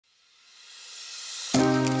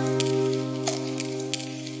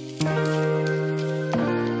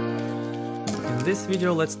this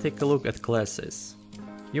video, let's take a look at classes.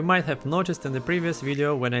 You might have noticed in the previous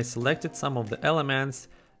video when I selected some of the elements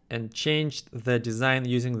and changed the design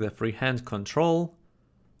using the freehand control,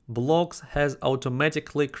 Blocs has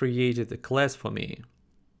automatically created a class for me.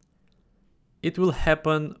 It will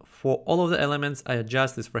happen for all of the elements I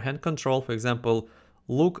adjust this freehand control. For example,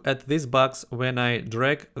 look at this box when I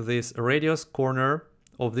drag this radius corner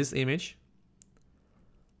of this image.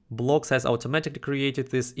 Blocs has automatically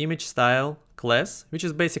created this image style class, which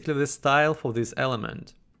is basically the style for this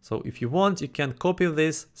element. So if you want, you can copy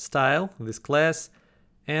this style, this class,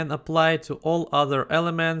 and apply it to all other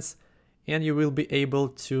elements, and you will be able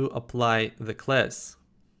to apply the class.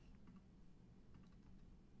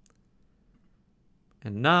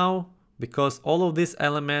 And now, because all of these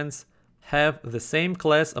elements have the same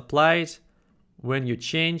class applied, when you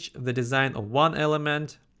change the design of one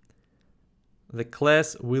element, the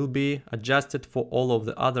class will be adjusted for all of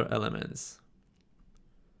the other elements.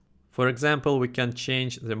 For example, we can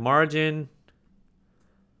change the margin,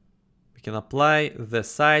 we can apply the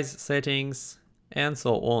size settings, and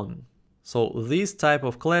so on. So these type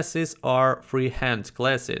of classes are freehand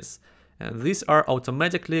classes, and these are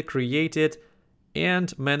automatically created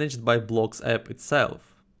and managed by Blocs app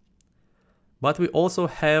itself. But we also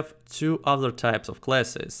have two other types of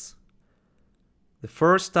classes. The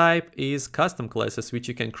first type is custom classes, which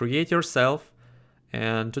you can create yourself.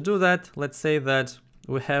 And to do that, let's say that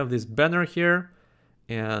we have this banner here,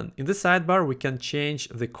 and in the sidebar we can change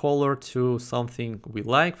the color to something we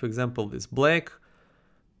like, for example this black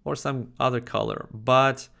or some other color.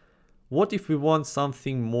 But what if we want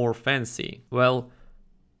something more fancy? Well,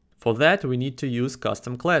 for that we need to use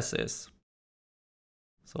custom classes.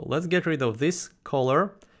 So let's get rid of this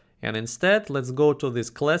color, and instead let's go to this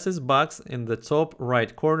classes box in the top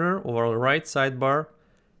right corner of our right sidebar,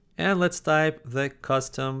 and let's type the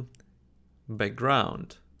custom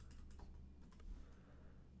background.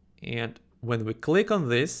 And when we click on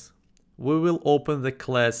this, we will open the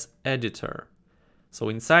class editor. So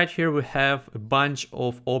inside here we have a bunch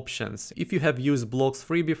of options. If you have used Blocs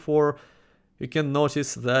 3 before, you can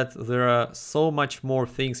notice that there are so much more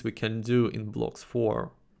things we can do in Blocs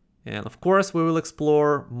 4. And of course, we will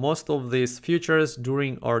explore most of these features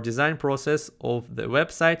during our design process of the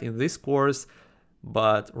website in this course.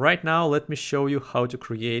 But right now, let me show you how to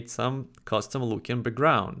create some custom looking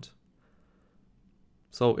background.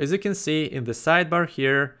 So as you can see in the sidebar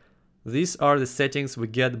here, these are the settings we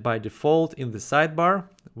get by default in the sidebar.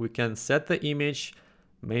 We can set the image,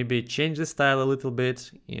 maybe change the style a little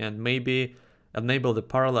bit, and maybe enable the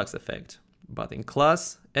parallax effect. But in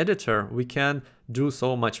class editor, we can do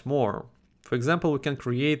so much more. For example, we can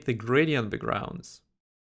create the gradient backgrounds.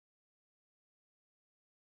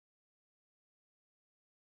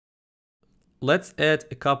 Let's add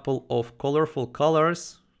a couple of colorful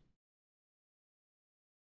colors.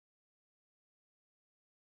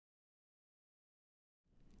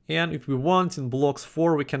 And if we want in Blocs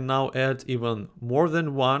 4, we can now add even more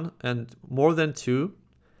than one and more than two.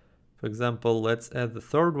 For example, let's add the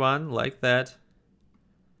third one like that.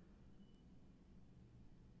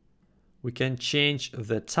 We can change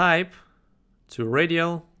the type to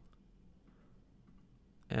radial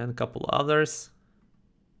and a couple others.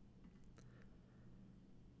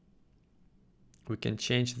 We can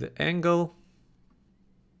change the angle.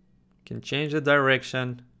 We can change the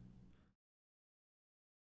direction.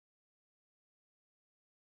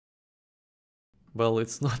 Well,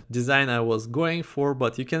 it's not design I was going for,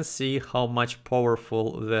 but you can see how much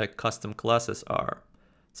powerful the custom classes are.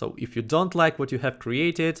 So if you don't like what you have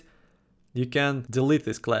created, you can delete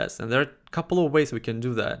this class, and there are a couple of ways we can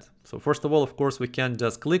do that. So first of all, of course, we can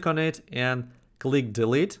just click on it and click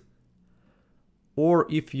delete. Or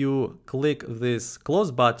if you click this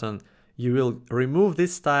close button, you will remove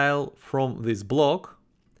this style from this block,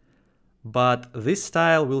 but this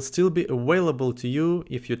style will still be available to you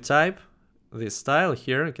if you type this style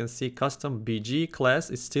here. You can see custom BG class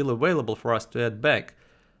is still available for us to add back.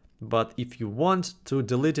 But if you want to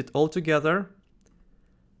delete it altogether,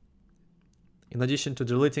 in addition to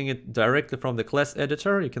deleting it directly from the class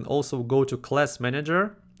editor, you can also go to class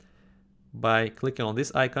manager by clicking on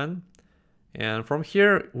this icon. And from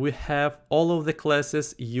here, we have all of the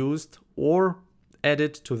classes used or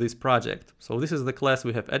added to this project. So this is the class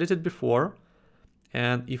we have edited before.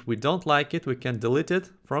 And if we don't like it, we can delete it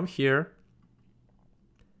from here.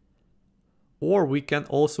 Or we can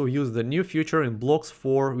also use the new feature in Blocs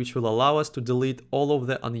 4, which will allow us to delete all of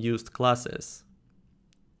the unused classes.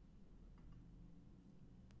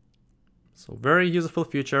 So very useful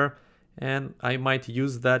feature, and I might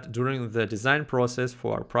use that during the design process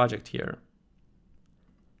for our project here.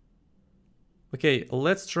 Okay,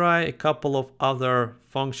 let's try a couple of other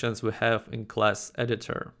functions we have in Class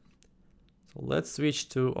Editor. So let's switch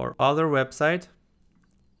to our other website.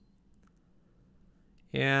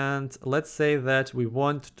 And let's say that we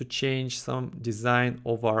want to change some design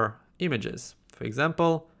of our images. For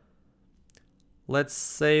example, let's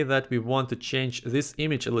say that we want to change this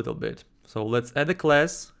image a little bit. So let's add a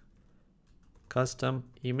class, custom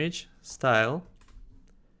image style.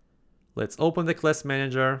 Let's open the class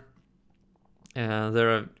manager. And there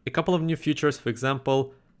are a couple of new features, for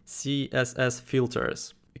example, CSS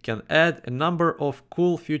filters. You can add a number of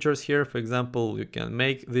cool features here. For example, you can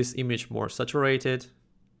make this image more saturated.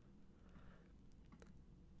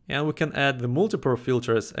 And we can add the multiple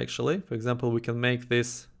filters actually. For example, we can make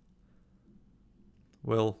this,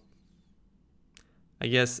 well, I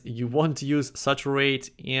guess you want to use saturate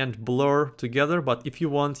and blur together, but if you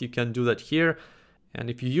want, you can do that here. And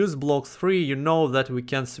if you use Blocs 3, you know that we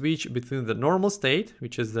can switch between the normal state,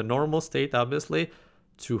 which is the normal state obviously,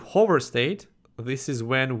 to hover state. This is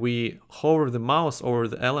when we hover the mouse over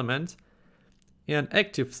the element, and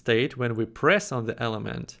active state when we press on the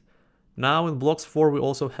element. Now in Blocs 4 we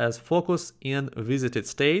also have focus and visited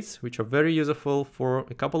states, which are very useful for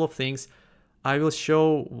a couple of things. I will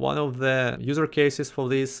show one of the user cases for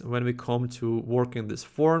this when we come to work in these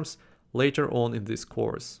forms later on in this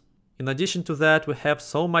course. In addition to that, we have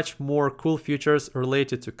so much more cool features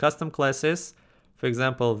related to custom classes. For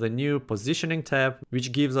example, the new positioning tab,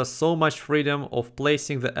 which gives us so much freedom of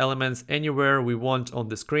placing the elements anywhere we want on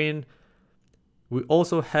the screen. We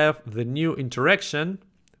also have the new interaction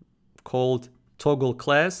called toggle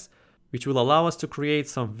class, which will allow us to create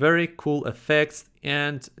some very cool effects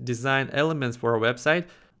and design elements for our website.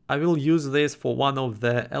 I will use this for one of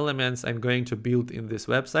the elements I'm going to build in this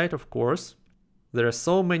website, of course. There are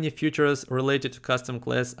so many features related to custom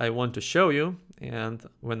class I want to show you, and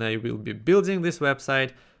when I will be building this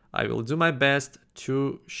website, I will do my best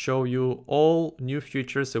to show you all new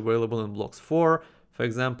features available in Blocs 4. For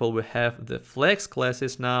example, we have the flex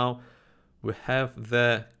classes now, we have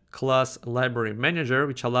the class library manager,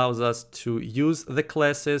 which allows us to use the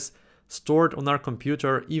classes stored on our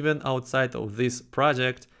computer even outside of this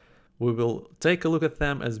project. We will take a look at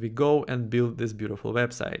them as we go and build this beautiful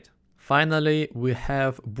website. Finally, we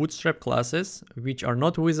have bootstrap classes, which are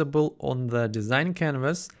not visible on the design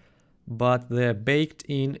canvas, but they're baked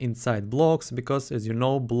in inside Blocs because, as you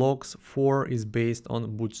know, Blocs 4 is based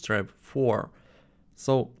on Bootstrap 4.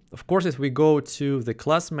 So, of course, if we go to the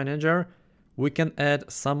class manager, we can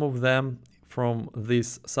add some of them from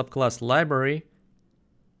this subclass library,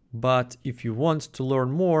 but if you want to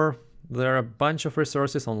learn more, there are a bunch of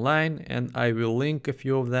resources online, and I will link a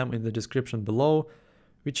few of them in the description below,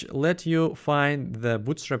 which let you find the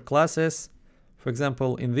bootstrap classes. For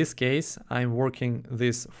example, in this case, I'm working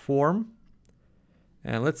this form,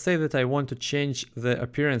 and let's say that I want to change the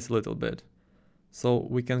appearance a little bit. So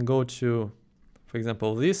we can go to, for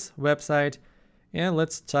example, this website, and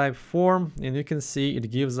let's type form, and you can see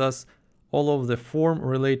it gives us all of the form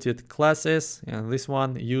related classes, and this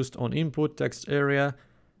one used on input text area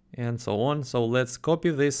and so on. So let's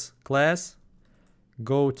copy this class,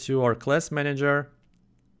 go to our class manager,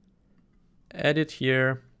 add it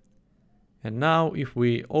here, and now if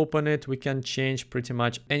we open it, we can change pretty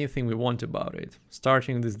much anything we want about it,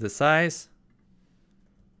 starting with the size,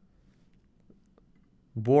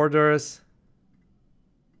 borders,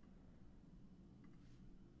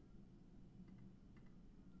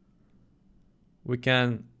 we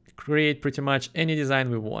can create pretty much any design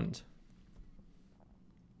we want.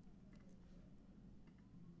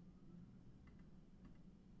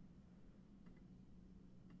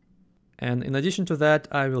 And in addition to that,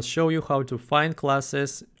 I will show you how to find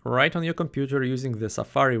classes right on your computer using the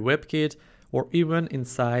Safari WebKit or even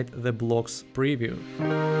inside the Blocs preview.